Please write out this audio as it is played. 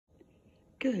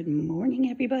Good morning,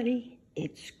 everybody.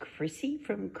 It's Chrissy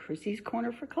from Chrissy's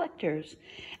Corner for Collectors,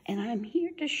 and I'm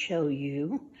here to show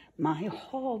you my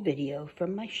haul video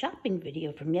from my shopping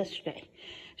video from yesterday.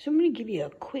 So I'm going to give you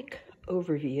a quick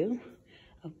overview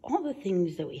of all the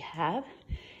things that we have,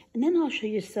 and then I'll show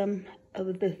you some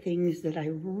of the things that I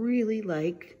really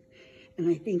like and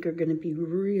I think are going to be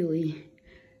really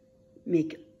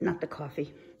making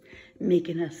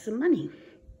us some money.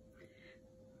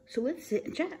 So let's sit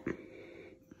and chat.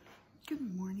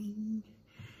 Good morning,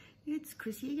 it's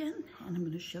Chrissy again, and I'm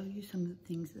going to show you some of the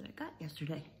things that I got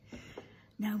yesterday.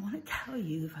 Now I want to tell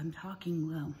you, if I'm talking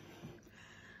low,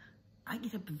 I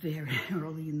get up very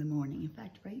early in the morning. In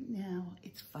fact, right now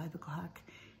it's 5 o'clock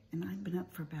and I've been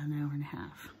up for about an hour and a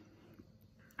half.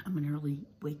 I'm an early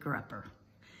waker-upper.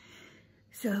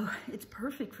 So it's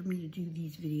perfect for me to do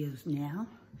these videos now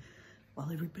while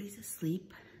everybody's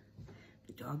asleep.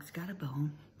 The dog's got a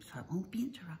bone, so I won't be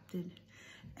interrupted.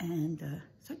 And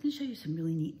so I can show you some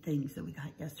really neat things that we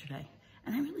got yesterday.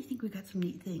 And I really think we got some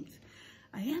neat things.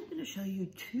 I am going to show you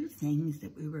two things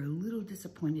that we were a little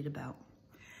disappointed about.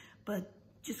 But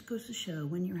just goes to show,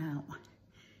 when you're out,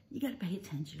 you got to pay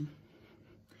attention.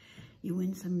 You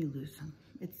win some, you lose some.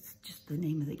 It's just the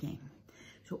name of the game.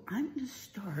 So I'm going to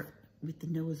start with the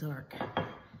Noah's Ark.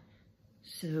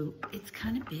 So it's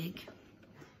kind of big.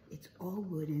 It's all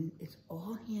wooden. It's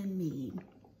all handmade.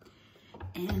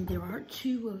 And there are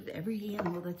two of every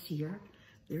animal that's here.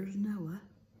 There's Noah.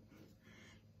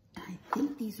 I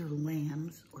think these are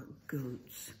lambs or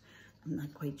goats. I'm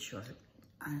not quite sure.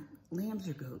 Lambs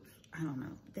or goats, I don't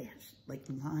know. They have like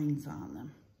lines on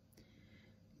them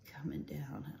coming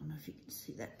down. I don't know if you can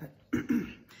see that, but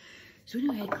so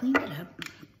anyway, I cleaned it up.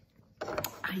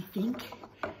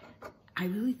 I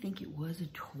really think it was a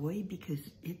toy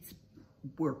because it's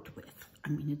worked with. I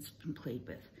mean, it's been played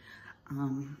with.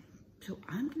 So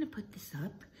I'm gonna put this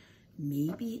up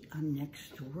maybe on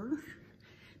next door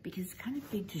because it's kind of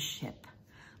big to ship,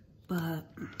 but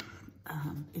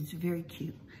it's very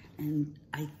cute. And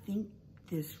I think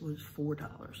this was $4.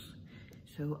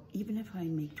 So even if I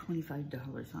make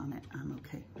 $25 on it, I'm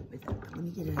okay with it. But let me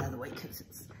get it out of the way because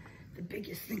it's the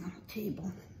biggest thing on the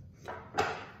table.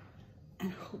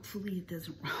 And hopefully it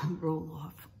doesn't roll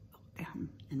off down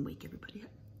and wake everybody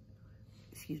up.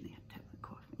 Excuse me, I have to have my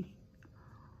coffee.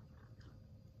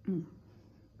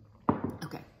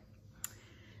 Okay.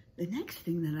 The next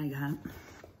thing that I got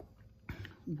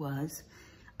was,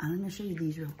 I'm going to show you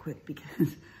these real quick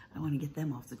because I want to get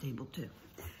them off the table too.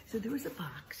 So there was a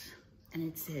box and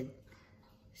it said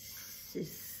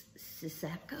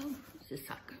Skyaka,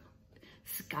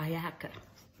 Skyaka.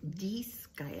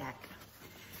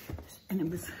 And it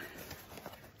was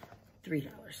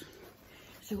 $3.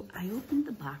 So I opened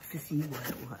the box to see what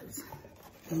it was.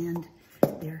 And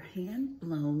they're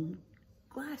hand-blown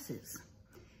glasses.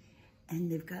 And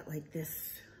they've got like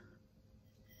this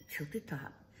tilted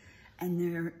top.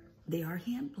 And they are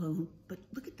hand-blown, but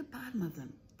look at the bottom of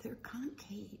them. They're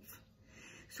concave.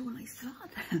 So when I saw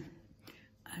them,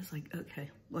 I was like, okay,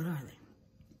 what are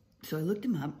they? So I looked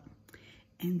them up,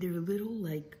 and they're little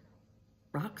like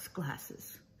rocks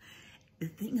glasses. The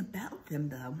thing about them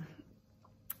though,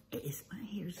 is my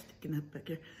hair's sticking up back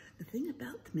here. The thing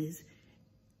about them is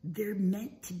they're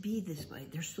meant to be this way.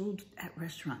 They're sold at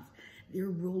restaurants. They're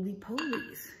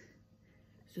roly-polies.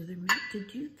 So they're meant to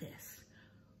do this,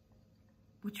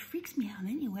 which freaks me out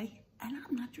anyway, and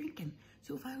I'm not drinking.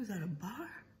 So if I was at a bar,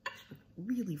 this would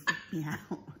really freak me out.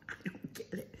 I don't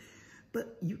get it.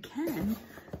 But you can.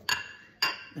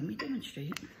 Let me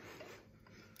demonstrate.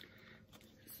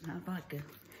 It's not vodka,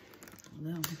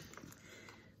 although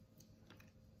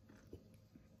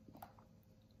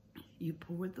you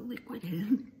pour the liquid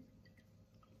in.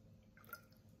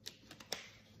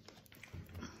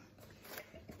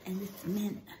 And it's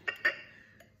meant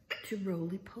to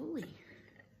roly-poly.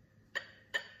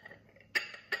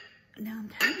 Now I'm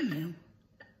telling you,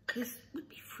 this would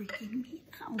be freaking me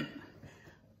out.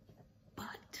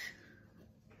 But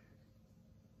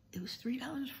it was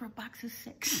 $3 for a box of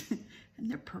 6, and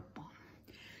they're purple.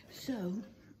 So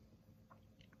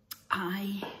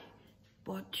I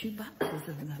bought 2 boxes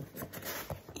of them,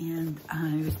 and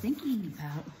I was thinking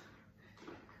about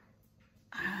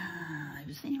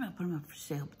putting them up for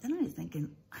sale, but then I was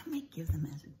thinking I might give them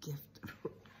as a gift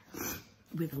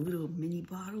with a little mini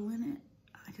bottle in it.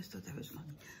 I just thought that was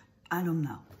funny. I don't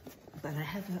know, but I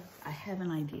have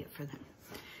an idea for them.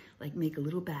 Like make a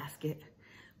little basket,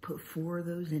 put 4 of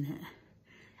those in it,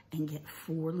 and get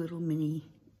 4 little mini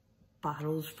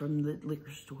bottles from the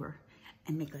liquor store,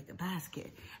 and make like a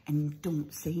basket, and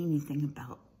don't say anything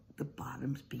about the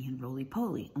bottoms being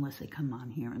roly-poly unless they come on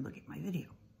here and look at my video.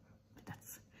 But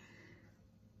that's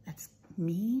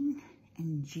mean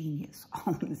and genius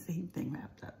all in the same thing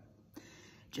wrapped up.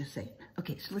 Just saying.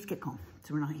 Okay, so let's get going,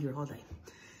 so we're not here all day.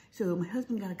 So my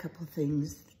husband got a couple of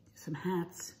things, some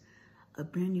hats, a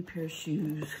brand new pair of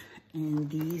shoes, and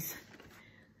these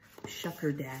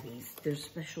shucker daddies. They're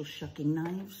special shucking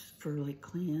knives for like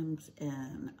clams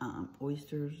and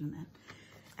oysters and that.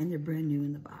 And they're brand new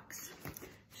in the box.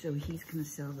 So he's gonna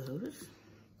sell those.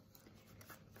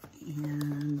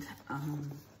 And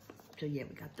so yeah,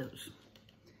 we got those.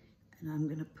 And I'm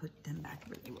gonna put them back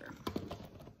where they were.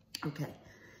 Okay,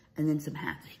 and then some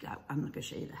hats he got. I'm not gonna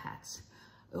show you the hats.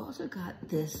 I also got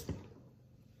this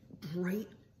bright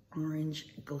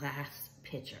orange glass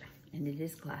pitcher, and it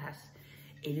is glass.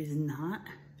 It is not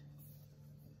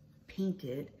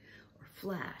painted or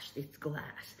flashed, it's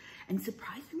glass. And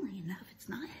surprisingly enough, it's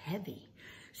not heavy.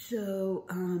 So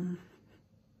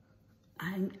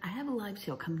I have a live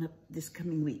sale coming up this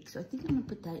coming week. So I think I'm gonna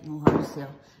put that in a live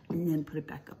sale and then put it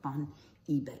back up on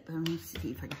eBay. But I'm gonna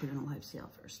see if I can put it in a live sale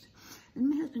first. And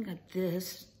my husband got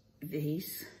this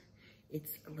vase.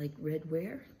 It's like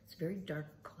redware. It's very dark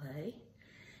clay.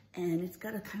 And it's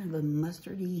got a kind of a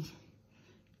mustardy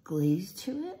glaze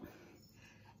to it.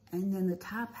 And then the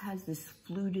top has this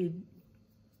fluted,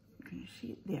 can you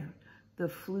see it there? The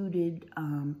fluted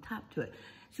top to it.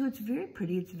 So it's very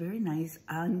pretty, it's very nice.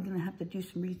 I'm gonna have to do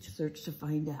some research to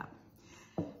find out.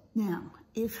 Now,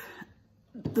 if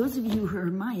those of you who are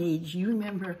my age, you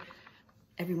remember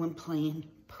everyone playing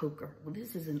poker. Well,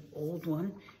 this is an old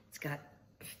one. It's got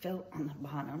felt on the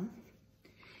bottom.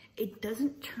 It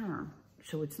doesn't turn,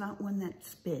 so it's not one that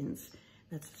spins.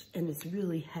 And it's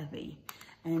really heavy.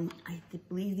 And I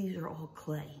believe these are all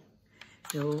clay.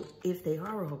 So if they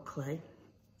are all clay,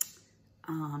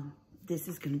 this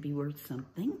is gonna be worth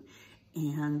something.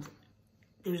 And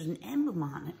there's an emblem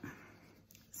on it.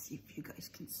 Let's see if you guys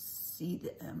can see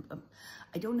the emblem.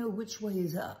 I don't know which way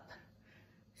is up.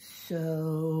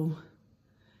 So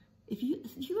if you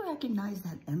recognize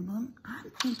that emblem,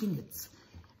 I'm thinking it's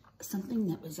something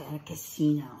that was at a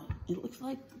casino. It looks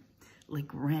like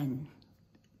Ren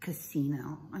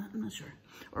Casino. I'm not sure.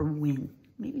 Or Win.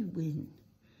 Maybe Win.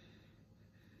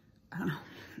 I don't know.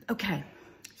 Okay.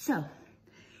 So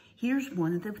here's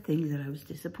one of the things that I was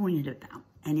disappointed about.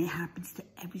 And it happens to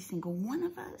every single one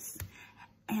of us.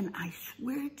 And I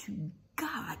swear to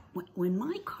God, when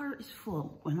my cart is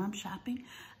full, when I'm shopping,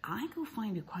 I go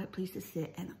find a quiet place to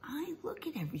sit and I look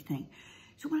at everything.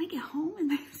 So when I get home and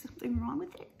there's something wrong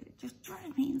with it, it just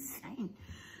drives me insane.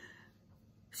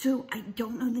 So I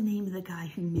don't know the name of the guy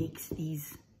who makes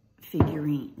these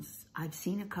figurines. I've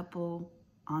seen a couple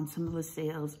on some of the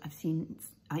sales.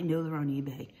 I know they're on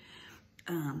eBay.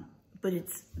 But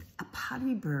it's a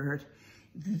pottery bird,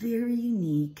 very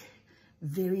unique,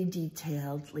 very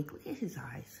detailed. Like, look at his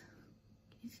eyes.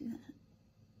 Can you see that?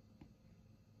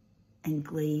 And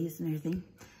glazed and everything.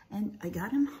 And I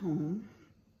got him home.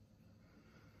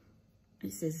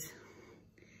 It says,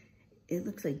 it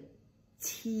looks like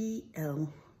TLC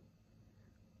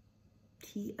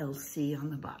on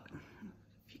the bottom.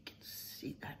 If you can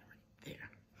see that right there.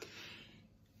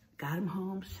 Got him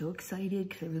home, so excited,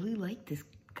 because I really like this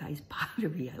guy's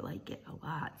pottery. I like it a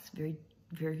lot. It's very,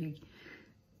 very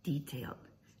detailed.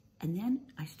 And then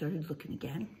I started looking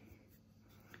again,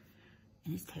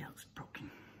 and his tail's broken.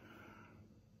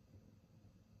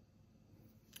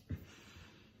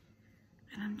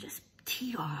 And I'm just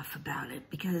teed off about it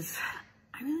because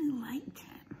I really liked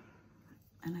him.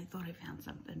 And I thought I found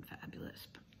something fabulous,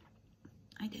 but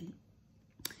I didn't.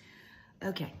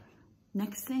 Okay,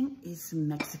 next thing is some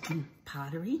Mexican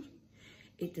pottery.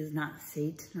 It does not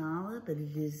say Tonala, but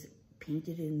it is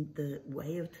painted in the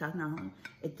way of Tonala.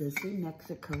 It does say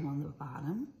Mexico on the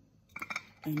bottom.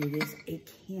 And it is a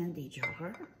candy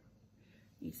jar.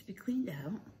 Needs to be cleaned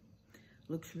out.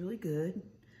 Looks really good.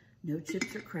 No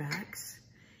chips or cracks.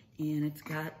 And it's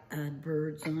got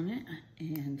birds on it.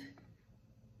 And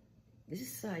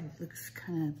this side looks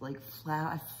kind of like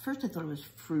flower. At first I thought it was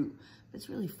fruit, but it's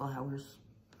really flowers.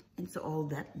 And it's all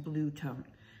that blue tone.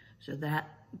 So that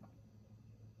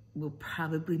will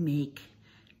probably make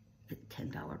a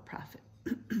 $10 profit.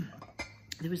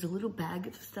 There was a little bag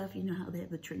of stuff. You know how they have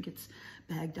the trinkets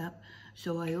bagged up?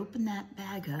 So I opened that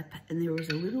bag up and there was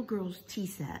a little girl's tea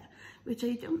set, which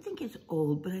I don't think is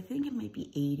old, but I think it might be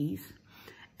 80s.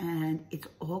 And it's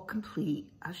all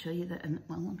complete. I'll show you that.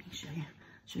 Well, let me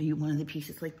show you one of the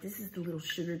pieces. Like, this is the little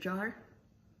sugar jar.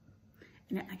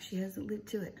 And it actually has a lid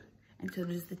to it. And so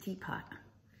does the teapot.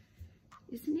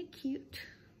 Isn't it cute?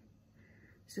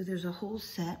 So there's a whole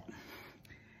set.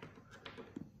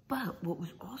 But what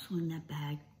was also in that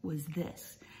bag was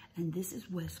this. And this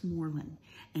is Westmoreland.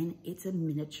 And it's a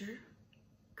miniature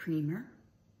creamer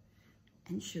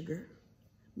and sugar,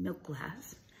 milk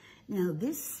glass. Now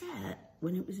this set,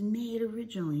 when it was made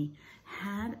originally,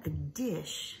 had a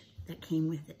dish that came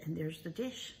with it, and there's the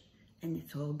dish, and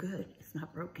it's all good. It's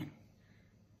not broken,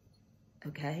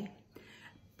 okay?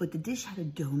 But the dish had a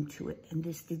dome to it, and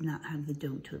this did not have the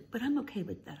dome to it, but I'm okay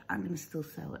with that. I'm gonna still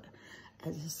sell it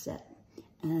as a set,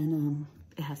 and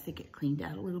it has to get cleaned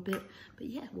out a little bit, but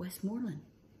yeah, Westmoreland.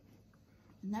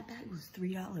 And that bag was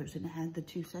 $3, and it had the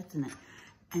 2 sets in it.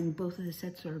 And both of the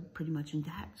sets are pretty much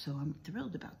intact, so I'm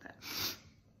thrilled about that.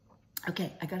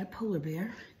 Okay, I got a polar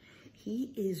bear.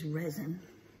 He is resin,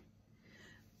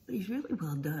 but he's really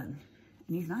well done,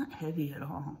 and he's not heavy at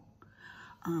all.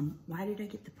 Why did I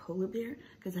get the polar bear?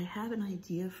 Because I have an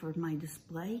idea for my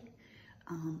display.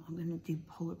 I'm gonna do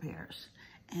polar bears.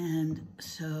 And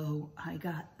so I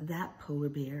got that polar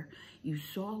bear. You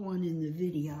saw one in the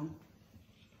video,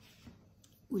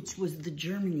 which was the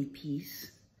Germany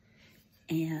piece.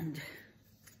 And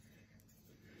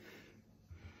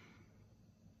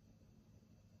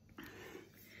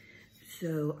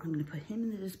so I'm gonna put him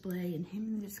in the display and him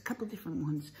in this, a couple different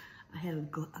ones. I have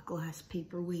a glass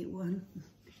paperweight one.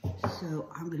 So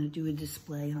I'm gonna do a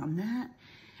display on that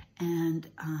and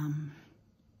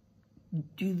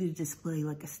do the display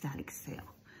like a static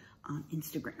sale on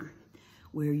Instagram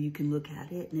where you can look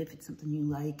at it, and if it's something you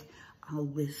like, I'll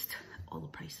list all the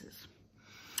prices.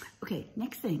 Okay,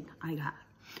 next thing I got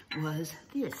was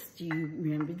this. Do you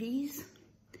remember these?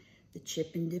 The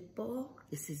chip and dip ball.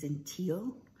 This is in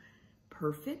teal.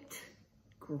 Perfect,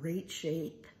 great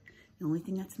shape. The only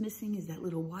thing that's missing is that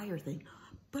little wire thing,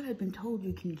 but I've been told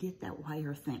you can get that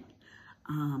wire thing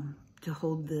to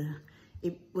hold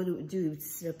what it would do, it would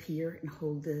sit up here and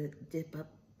hold the dip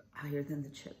up higher than the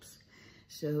chips.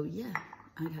 So yeah,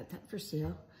 I got that for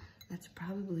sale. That's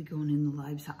probably going in the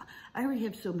live sale. I already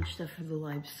have so much stuff for the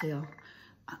live sale.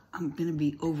 I'm gonna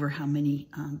be over how many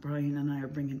Brian and I are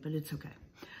bringing, but it's okay.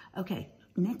 Okay,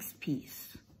 next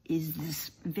piece is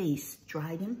this vase,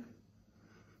 Dryden,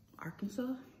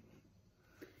 Arkansas,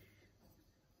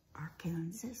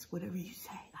 whatever you say,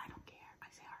 I don't care, I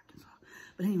say Arkansas.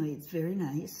 But anyway, it's very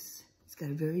nice. It's got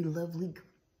a very lovely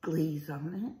glaze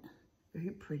on it,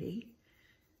 very pretty.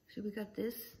 So we got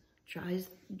this,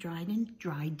 Dryden,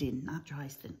 not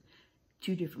Dryden.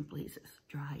 2 different places,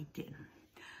 Dryden.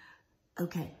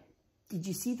 Okay, did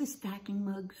you see the stacking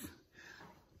mugs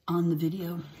on the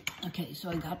video? Okay, so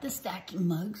I got the stacking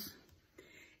mugs.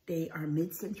 They are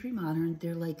mid-century modern.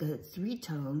 They're like a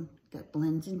 3-tone that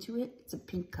blends into it. It's a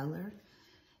pink color.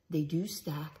 They do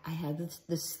stack. I have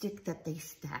the stick that they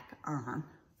stack on.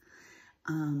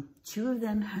 2 of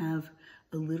them have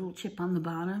a little chip on the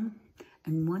bottom,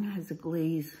 and one has a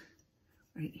glaze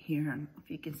right here. If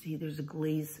you can see, there's a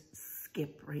glaze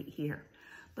skip right here.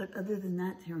 But other than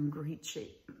that, they're in great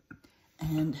shape.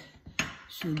 And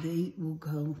so they will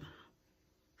go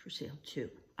for sale too.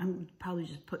 I'm probably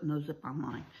just putting those up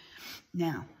online.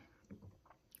 Now,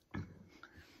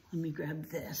 let me grab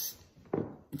this.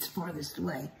 It's farthest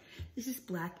away. This is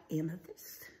black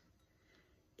amethyst.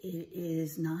 It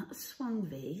is not a swung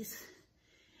vase.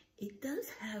 It does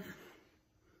have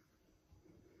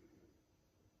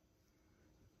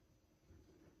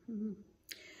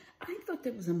I thought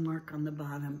there was a mark on the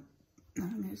bottom.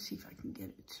 I'm gonna see if I can get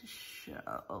it to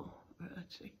show.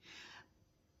 Let's see.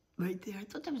 Right there, I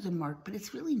thought there was a mark, but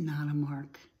it's really not a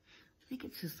mark. I think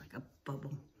it's just like a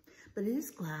bubble. But it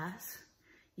is glass.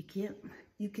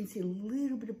 You can see a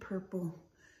little bit of purple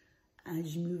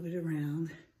as you move it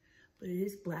around, but it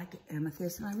is black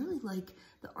amethyst, and I really like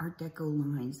the Art Deco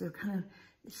lines. They're kind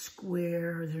of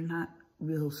square, they're not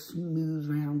real smooth,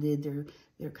 rounded,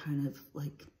 they're kind of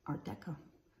like Art Deco,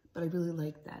 but I really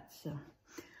like that, so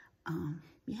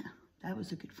yeah, that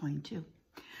was a good find too.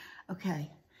 Okay,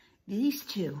 these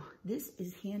 2, this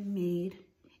is handmade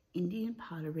Indian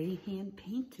pottery, hand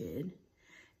painted,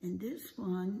 and this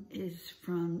one is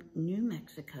from New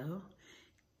Mexico,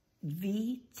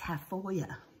 V.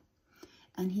 Tafoya,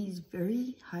 and he's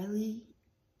very highly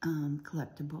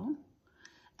collectible,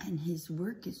 and his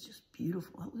work is just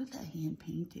beautiful. Oh, look at that hand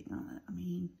painting on it. I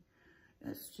mean,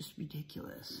 that's just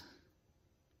ridiculous.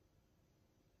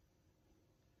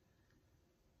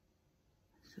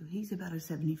 So he's about a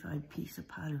 75 piece of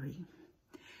pottery.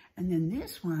 And then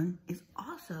this one is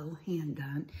also hand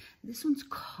done. This one's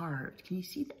carved. Can you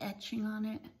see the etching on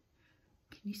it?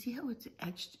 Can you see how it's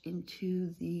etched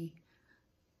into the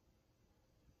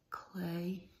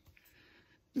clay?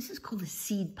 This is called a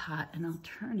seed pot, and I'll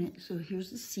turn it. So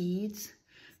here's the seeds.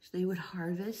 So they would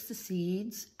harvest the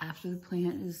seeds after the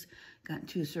plant has gotten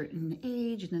to a certain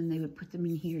age, and then they would put them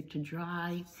in here to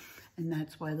dry. and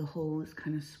that's why the hole is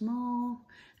kind of small.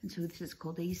 And so this is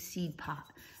called a seed pot.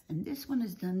 And this one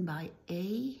is done by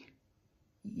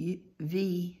A.V.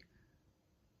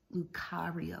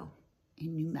 Lucario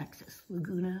in New Mexico,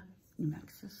 Laguna,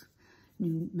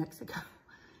 New Mexico.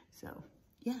 So,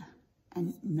 yeah,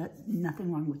 and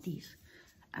nothing wrong with these.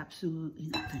 Absolutely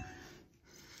nothing.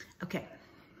 Okay,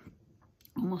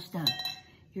 almost done.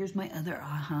 Here's my other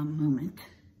aha moment,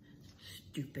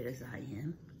 stupid as I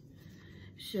am.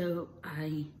 So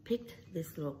I picked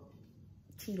this little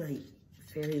tea light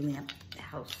fairy lamp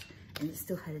house, and it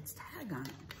still had its tag on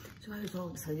it. So I was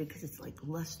all excited because it's like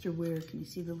lusterware. Can you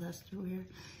see the lusterware?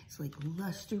 It's like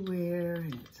lusterware,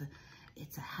 and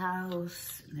it's a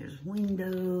house, and there's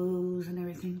windows and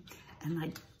everything. And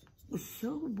I was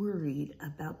so worried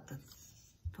about the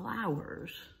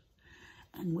flowers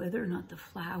and whether or not the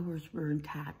flowers were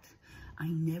intact. I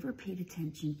never paid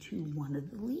attention to one of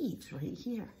the leaves right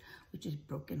here, which is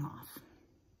broken off.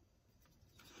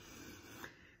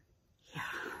 Yeah,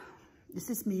 this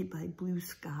is made by Blue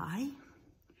Sky.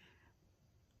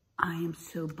 I am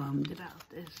so bummed about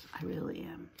this. I really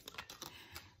am.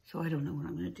 So I don't know what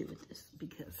I'm going to do with this,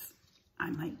 because I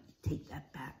might take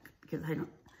that back, because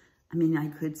I mean, I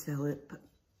could sell it, but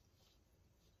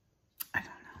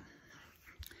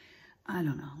I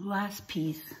don't know. Last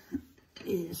piece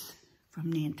is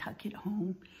from Nantucket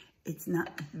Home. It's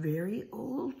not very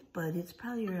old, but it's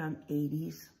probably around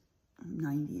 80s,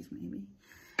 90s maybe.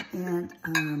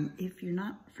 And if you're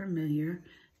not familiar,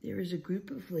 there is a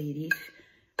group of ladies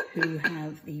who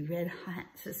have the Red Hat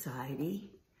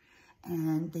Society,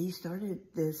 and they started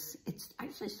this. It's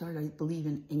actually started, I believe,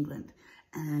 in England,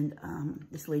 and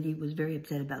this lady was very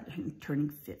upset about turning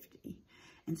 50,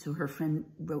 and so her friend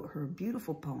wrote her a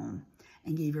beautiful poem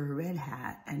and gave her a red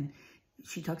hat, and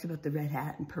she talks about the red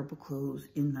hat and purple clothes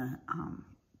in the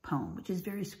poem, which is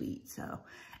very sweet. So,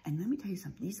 and let me tell you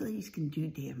something, these ladies can do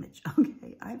damage,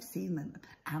 okay? I've seen them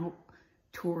out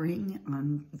touring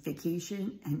on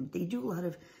vacation, and they do a lot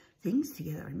of things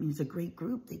together. I mean, it's a great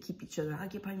group. They keep each other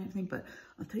occupied and everything, but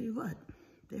I'll tell you what,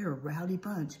 they're a rowdy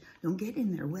bunch. Don't get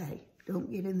in their way.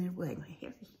 Don't get in their way. My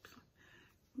hair is,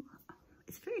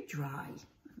 it's very dry.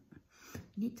 I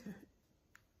need to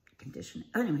condition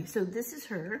it. Anyway, so this is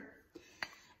her,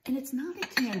 and it's not a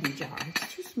candy jar.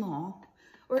 It's too small,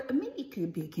 or maybe it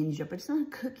could be a candy jar, but it's not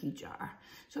a cookie jar.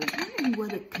 So I was wondering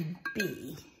what it could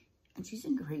be, and she's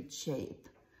in great shape.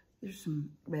 There's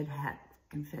some Red Hat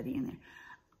confetti in there.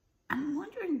 I'm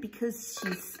wondering, because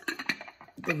she's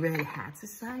the Red Hat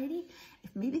Society, if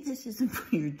maybe this isn't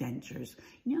for your dentures.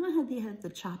 You know how they have the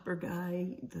chopper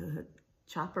guy, the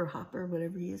chopper hopper,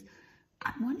 whatever he is?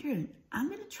 I'm wondering, I'm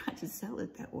going to try to sell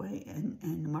it that way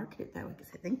and market it that way,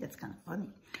 because I think that's kind of funny.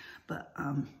 But,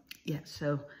 yeah,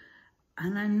 so,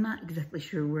 and I'm not exactly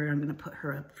sure where I'm going to put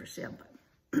her up for sale,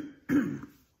 but,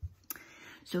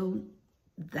 so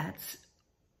that's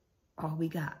all we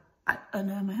got.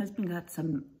 My husband got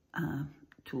some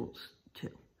tools too,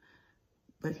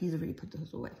 but he's already put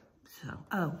those away. So,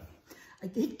 oh, I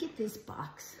did get this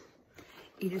box.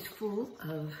 It is full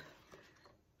of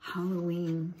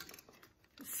Halloween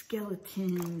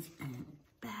skeletons and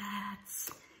bats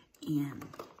and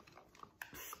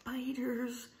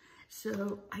spiders.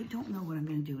 So I don't know what I'm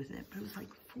going to do with it, but it was like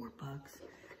 $4.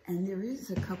 And there is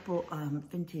a couple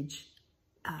vintage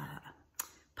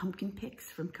pumpkin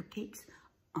picks from Cupcakes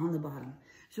on the bottom.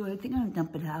 So I think I'm going to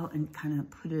dump it out and kind of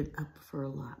put it up for a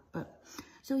lot. But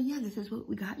so yeah, this is what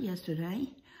we got yesterday.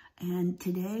 And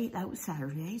today, that was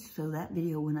Saturday, so that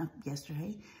video went up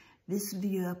yesterday. This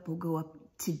video will go up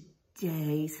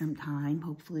today sometime,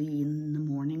 hopefully in the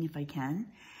morning if I can.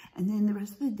 And then the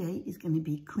rest of the day is going to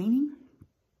be cleaning,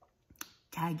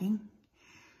 tagging,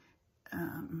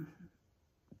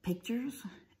 pictures,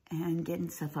 and getting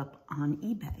stuff up on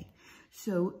eBay.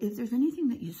 So if there's anything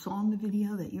that you saw in the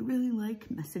video that you really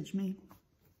like, message me,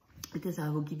 because I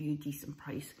will give you a decent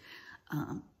price,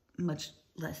 much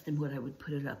less than what I would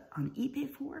put it up on eBay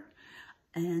for.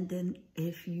 And then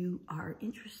if you are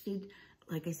interested,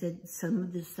 like I said, some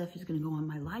of this stuff is going to go on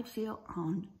my live sale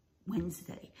on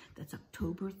Wednesday. That's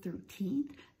October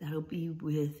 13th. That'll be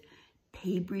with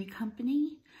Paybury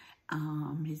Company.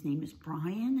 His name is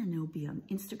Brian, and it'll be on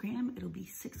Instagram. It'll be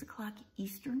 6 o'clock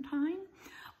Eastern time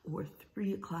or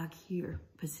 3 o'clock here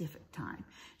Pacific time.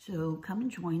 So come and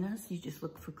join us. You just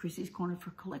look for Chrissy's Corner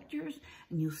for Collectors,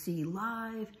 and you'll see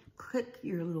live. Click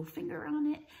your little finger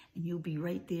on it, and you'll be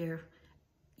right there.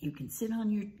 You can sit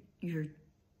on your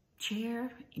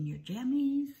chair in your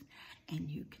jammies, and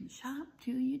you can shop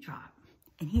till you drop.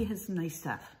 And he has some nice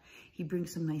stuff. He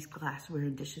brings some nice glassware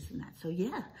and dishes and that. So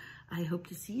yeah, I hope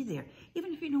to see you there.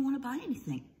 Even if you don't want to buy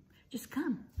anything, just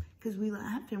come. because we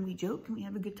laugh and we joke and we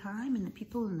have a good time, and the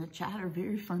people in the chat are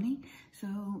very funny. So,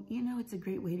 you know, it's a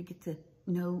great way to get to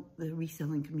know the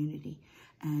reselling community.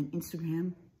 And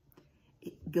Instagram,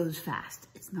 it goes fast.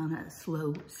 It's not a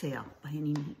slow sale by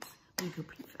any means. We go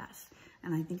pretty fast.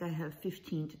 And I think I have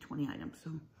 15 to 20 items.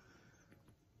 So,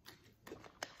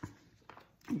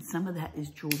 and some of that is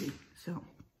jewelry. So,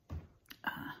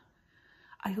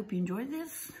 I hope you enjoyed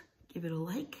this. Give it a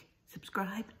like,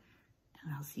 subscribe,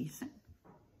 and I'll see you soon.